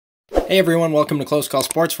Hey everyone, welcome to Close Call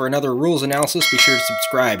Sports for another rules analysis. Be sure to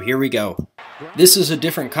subscribe. Here we go. This is a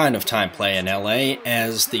different kind of time play in LA,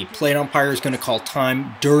 as the plate umpire is going to call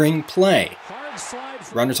time during play.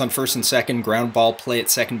 Runners on first and second, ground ball play at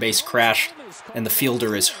second base crash, and the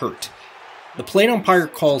fielder is hurt. The plate umpire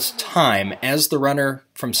calls time as the runner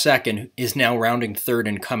from second is now rounding third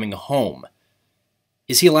and coming home.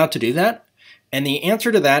 Is he allowed to do that? And the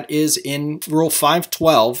answer to that is in Rule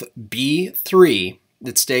 512b3.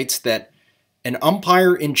 That states that an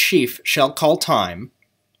umpire-in-chief shall call time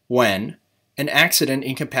when an accident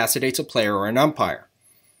incapacitates a player or an umpire.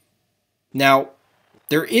 Now,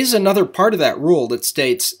 there is another part of that rule that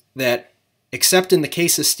states that, except in the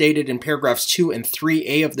cases stated in paragraphs 2 and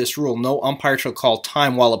 3a of this rule, no umpire shall call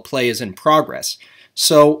time while a play is in progress.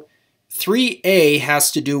 So, 3a has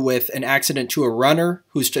to do with an accident to a runner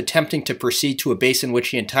who's attempting to proceed to a base in which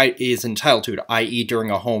he is entitled to, i.e. during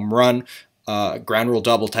a home run, ground rule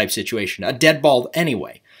double type situation, a dead ball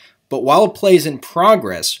anyway. But while a play is in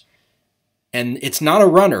progress, and it's not a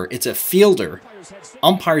runner, it's a fielder,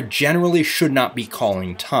 umpire generally should not be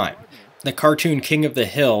calling time. The cartoon King of the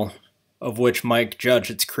Hill, of which Mike Judge,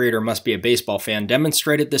 its creator, must be a baseball fan,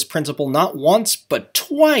 demonstrated this principle not once, but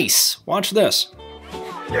twice. Watch this.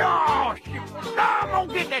 I'm gonna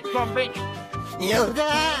get that son bitch.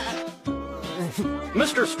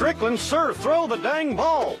 Mr. Strickland, sir, throw the dang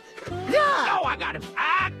ball. Oh, I got him.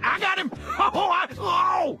 I got him.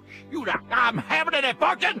 I'm having it at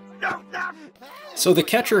Buckton. So the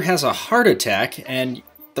catcher has a heart attack, and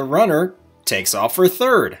the runner takes off for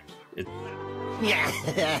third.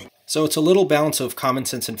 So it's a little balance of common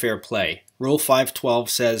sense and fair play. Rule 512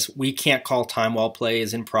 says we can't call time while play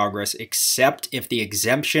is in progress except if the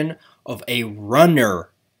exemption of a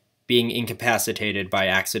runner being incapacitated by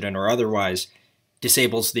accident or otherwise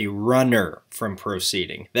disables the runner from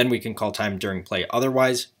proceeding. Then we can call time during play.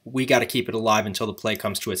 Otherwise, we got to keep it alive until the play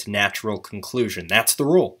comes to its natural conclusion. That's the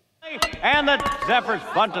rule. And the Zephyrs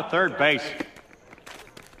bunt to third base.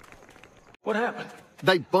 What happened?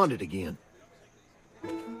 They bunted again.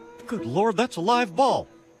 Good Lord, that's a live ball.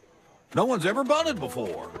 No one's ever bunted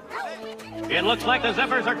before. It looks like the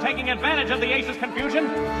Zephyrs are taking advantage of the Aces' confusion,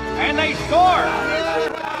 and they score!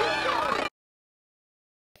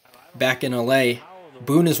 Back in LA,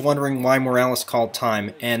 Boone is wondering why Morales called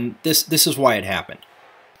time, and this is why it happened.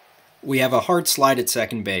 We have a hard slide at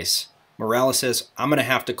second base. Morales says, I'm going to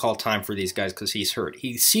have to call time for these guys because he's hurt.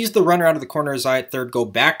 He sees the runner out of the corner of his eye at third go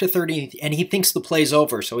back to third, and he thinks the play's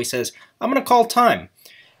over, so he says, I'm going to call time.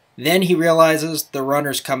 Then he realizes the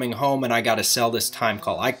runner's coming home and I got to sell this time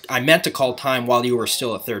call. I meant to call time while you were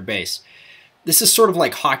still at third base. This is sort of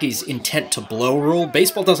like hockey's intent to blow rule.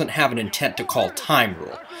 Baseball doesn't have an intent to call time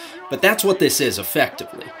rule. But that's what this is,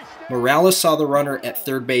 effectively. Morales saw the runner at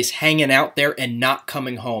third base hanging out there and not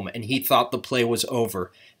coming home, and he thought the play was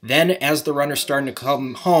over. Then, as the runner's starting to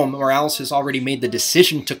come home, Morales has already made the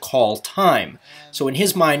decision to call time. So in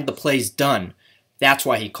his mind, the play's done. That's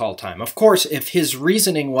why he called time. Of course, if his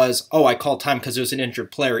reasoning was, oh, I called time because it was an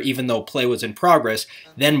injured player, even though play was in progress,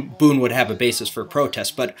 then Boone would have a basis for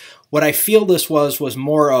protest. But what I feel this was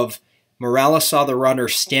more of Morales saw the runner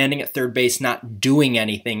standing at third base not doing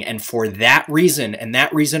anything, and for that reason, and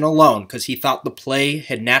that reason alone, because he thought the play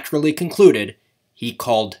had naturally concluded, he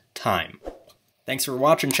called time. Thanks for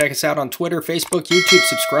watching. Check us out on Twitter, Facebook, YouTube,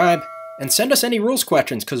 subscribe, and send us any rules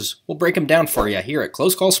questions, because we'll break them down for you here at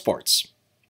Close Call Sports.